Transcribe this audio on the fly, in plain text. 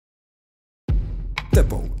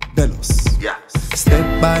Step out, Delus. Yes.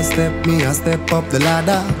 Step by step, me a step up the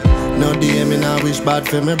ladder. No day me no wish bad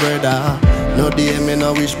for me brother. No day me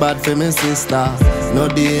no wish bad for me sister. No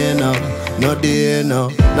day no, no day no.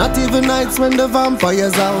 Not even nights when the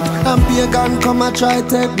vampire's out and pagan come and try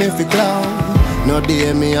take me for clown. No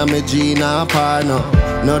day me and me Gina parno.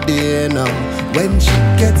 No day no. When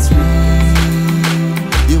shit gets real,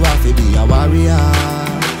 you have to be a warrior.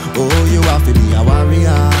 Oh, you have to be a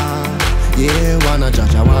warrior. Yeah, wanna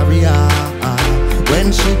judge a warrior.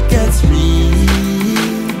 When shit gets real,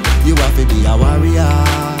 you have to be a warrior.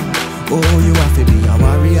 Oh, you have to be a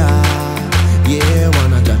warrior. Yeah,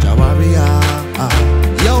 wanna judge a warrior.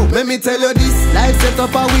 Yo, let me tell you this. Life set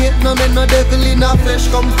up a way. No man, no devil in a flesh.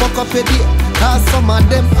 Come fuck up your day. Cause some of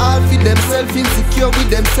them all feed themselves, insecure with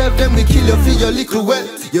themselves. Them we kill you for your little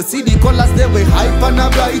wealth. You see the colors, they we hype and a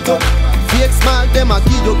bright up. Fake smile, them a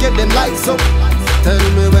kid, you get them lights up. Tell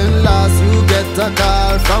me when last you get a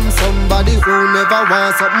call from somebody who never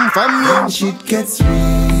wants something from you. When shit gets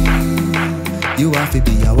real, you have to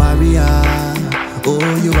be a warrior.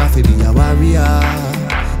 Oh, you have to be a warrior.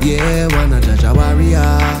 Yeah, wanna judge a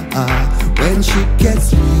warrior. When shit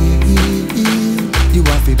gets real, you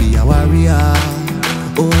have to be a warrior.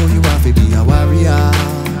 Oh, you have to be a warrior.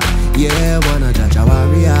 Yeah, wanna judge a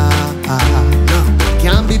warrior. No.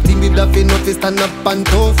 Can't be timid enough to stand up and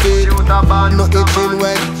toe feet. No itching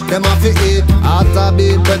when them have to eat. After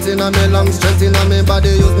beat, breath in me lungs, strength in me body.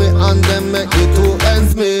 Use me and them make the two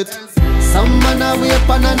ends meet. Some man a wait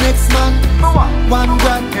on the next man. 1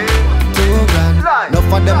 grand, 2 grand.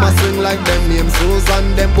 Enough of them a swing like them name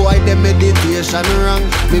Susan. Them boy them meditation wrong.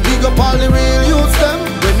 Me big up all the real youths them.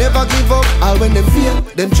 We never give up. All when them fail,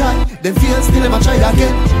 them try, them fail, still them a try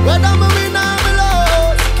again. Whether me win or me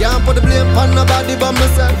lose, can't put the blame on nobody but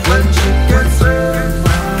myself. When shit gets real,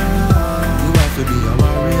 you have to be a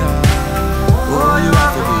warrior. Oh, you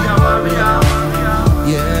have to be a warrior.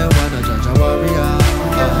 Yeah, wanna judge a warrior.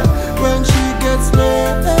 When she gets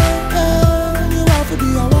real, you have to be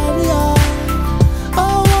a warrior.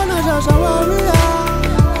 Oh, wanna judge a warrior.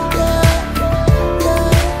 Yeah,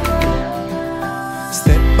 yeah.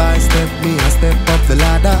 Step by step, me a step up the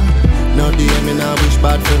ladder. No day me no wish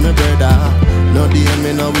bad for me brother. No day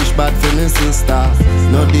me no wish bad for me sister.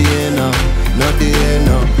 No day no, no day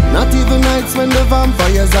no. Not even nights when the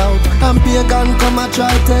vampire's out and pagan come and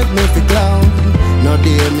try take me for clown. No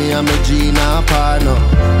day me and me Gina parno.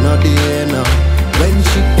 No day no. When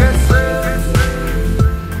she gets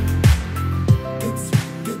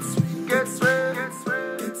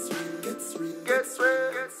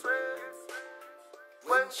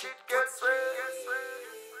when she